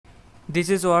This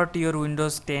is what your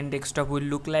Windows 10 desktop will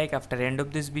look like after end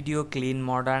of this video. Clean,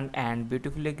 modern and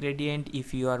beautifully gradient.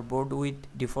 If you are bored with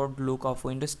default look of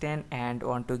Windows 10 and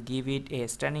want to give it a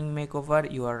stunning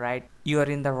makeover, you are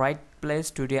in the right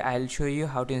place. Today I'll show you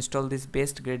how to install this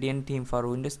best gradient theme for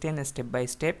Windows 10 step by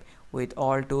step with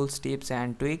all tools, tips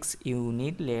and tweaks you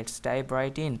need. Let's dive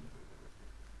right in.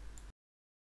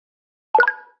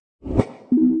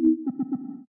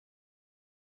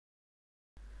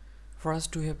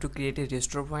 First we have to create a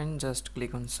restore point. Just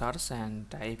click on search and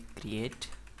type create,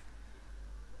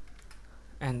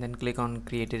 and then click on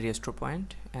create a restore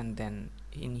point, and then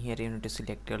in here you need to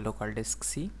select your local disk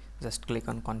C. Just click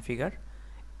on configure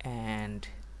and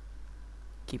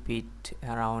keep it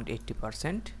around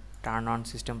 80%. Turn on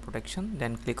system protection,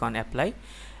 then click on apply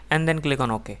and then click on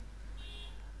OK,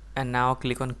 and now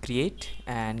click on create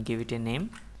and give it a name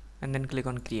and then click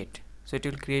on create. So it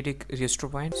will create a restore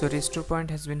point. So restore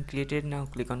point has been created. Now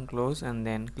click on close and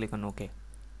then click on OK.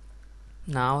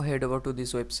 Now head over to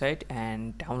this website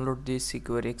and download this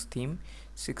SecureX theme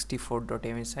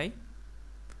 64.msi,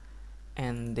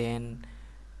 and then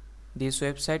this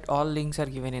website, all links are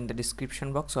given in the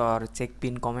description box or check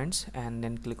pin comments, and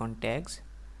then click on tags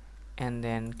and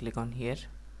then click on here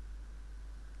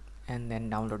and then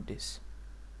download this.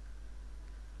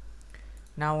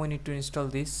 Now we need to install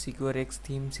this SecureX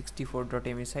theme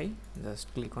 64.msi.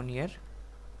 just click on here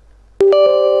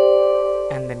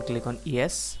and then click on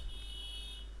yes.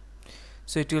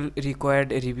 So it will require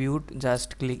a reboot.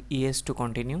 Just click yes to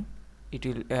continue. It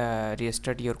will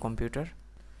restart your computer.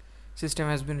 System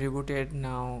has been rebooted.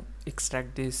 Now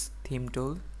extract this theme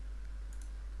tool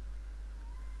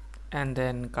and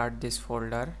then cut this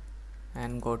folder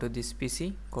and go to this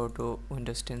PC, go to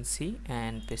Windows 10 C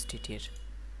and paste it here.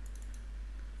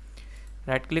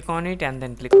 Right click on it and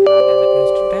then click on run as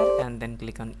administrator and then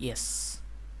click on yes.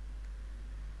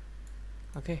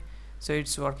 Okay, so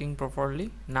it's working properly.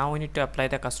 Now we need to apply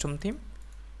the custom theme.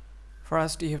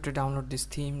 First you have to download this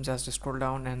theme. Just scroll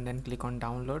down and then click on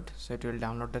download. So it will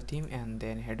download the theme, and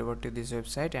then head over to this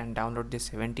website and download this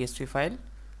 7tsp file,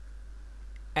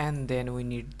 and then we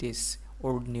need this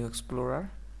old new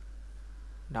explorer.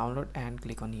 Download and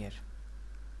click on here.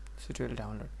 So it will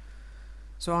download.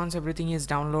 So once everything is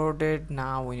downloaded,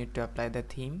 now we need to apply the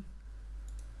theme,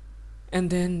 and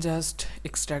then just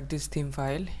extract this theme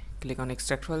file. Click on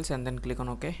extract files and then click on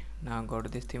OK. Now go to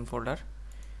this theme folder.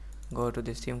 Go to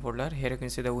this theme folder. Here you can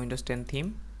see the Windows 10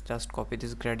 theme. Just copy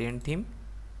this gradient theme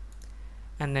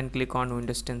and then click on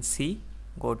Windows 10 C.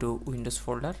 Go to Windows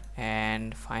folder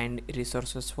and find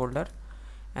resources folder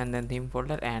and then theme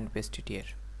folder and paste it here.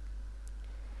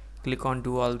 Click on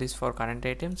do all this for current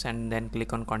items and then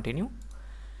click on continue,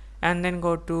 and then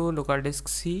go to local disk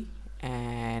C,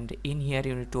 and in here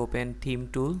you need to open theme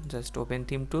tool. Just open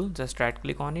theme tool, just right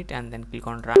click on it and then click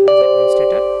on run as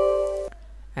administrator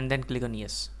and then click on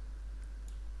yes.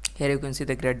 Here you can see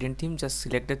the gradient theme. Just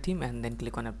select the theme and then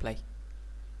click on apply.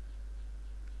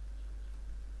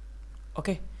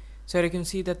 Okay, so here you can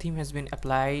see the theme has been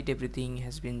applied, everything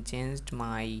has been changed.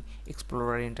 My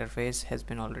explorer interface has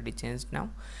been already changed.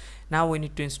 Now we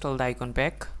need to install the icon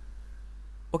pack.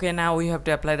 Okay, now we have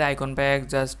to apply the icon pack.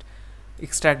 Just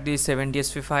extract the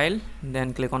 7tsp file,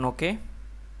 then click on OK,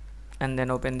 and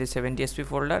then open the 7tsp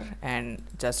folder and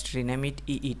just rename it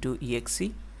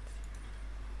ee2exe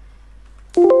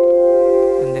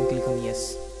and then click on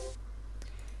yes.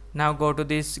 Now go to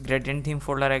this gradient theme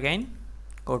folder again,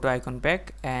 go to icon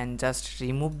pack and just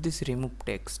remove this remove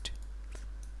text.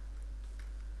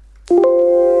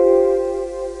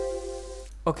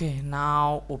 Okay,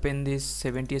 now open this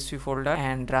 7tsp folder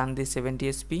and run this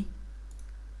 7tsp.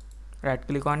 Right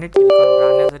click on it, click on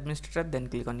run as administrator, then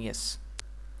click on yes,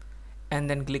 and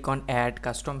then click on add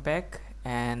custom pack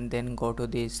and then go to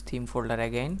this theme folder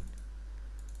again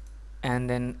and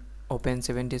then open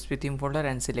 7tsp theme folder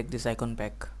and select this icon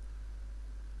pack,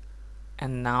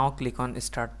 and now click on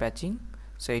start patching.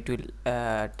 So it will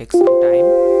take some time,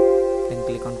 then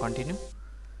click on continue.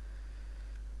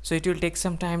 So it will take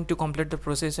some time to complete the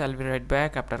process. I'll be right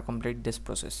back after complete this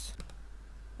process.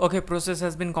 Okay, process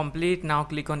has been complete. Now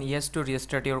click on yes to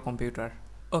restart your computer.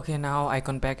 Okay, now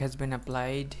icon pack has been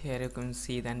applied. Here you can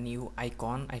see the new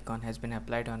icon has been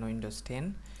applied on Windows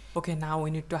 10. Okay, now we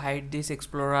need to hide this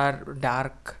explorer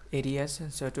dark areas.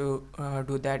 So to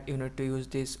do that, you need to use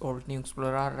this old new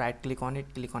explorer. Right click on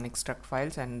it, click on extract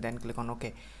files and then click on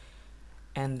OK,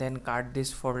 and then cut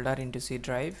this folder into C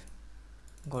drive.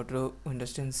 Go to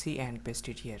Windows 10 C and paste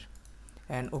it here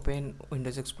and open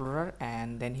Windows Explorer,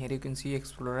 and then here you can see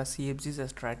Explorer CFG.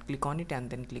 Just right click on it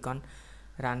and then click on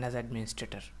run as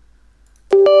administrator.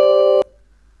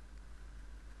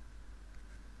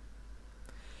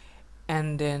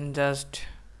 and then just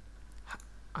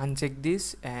uncheck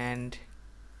this and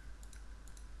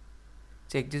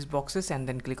check these boxes and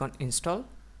then click on install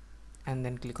and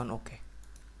then click on OK.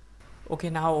 Okay,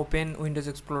 now open Windows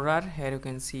Explorer. Here you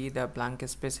can see the blank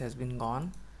space has been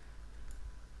gone.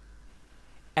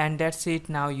 And that's it.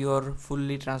 Now you're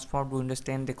fully transformed Windows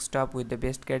 10 desktop with the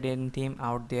best guardian theme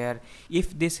out there.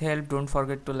 If this helped, don't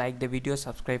forget to like the video,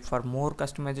 subscribe for more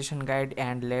customization guide,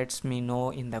 and let me know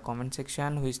in the comment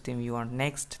section which theme you want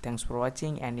next. Thanks for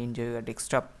watching and enjoy your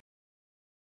desktop.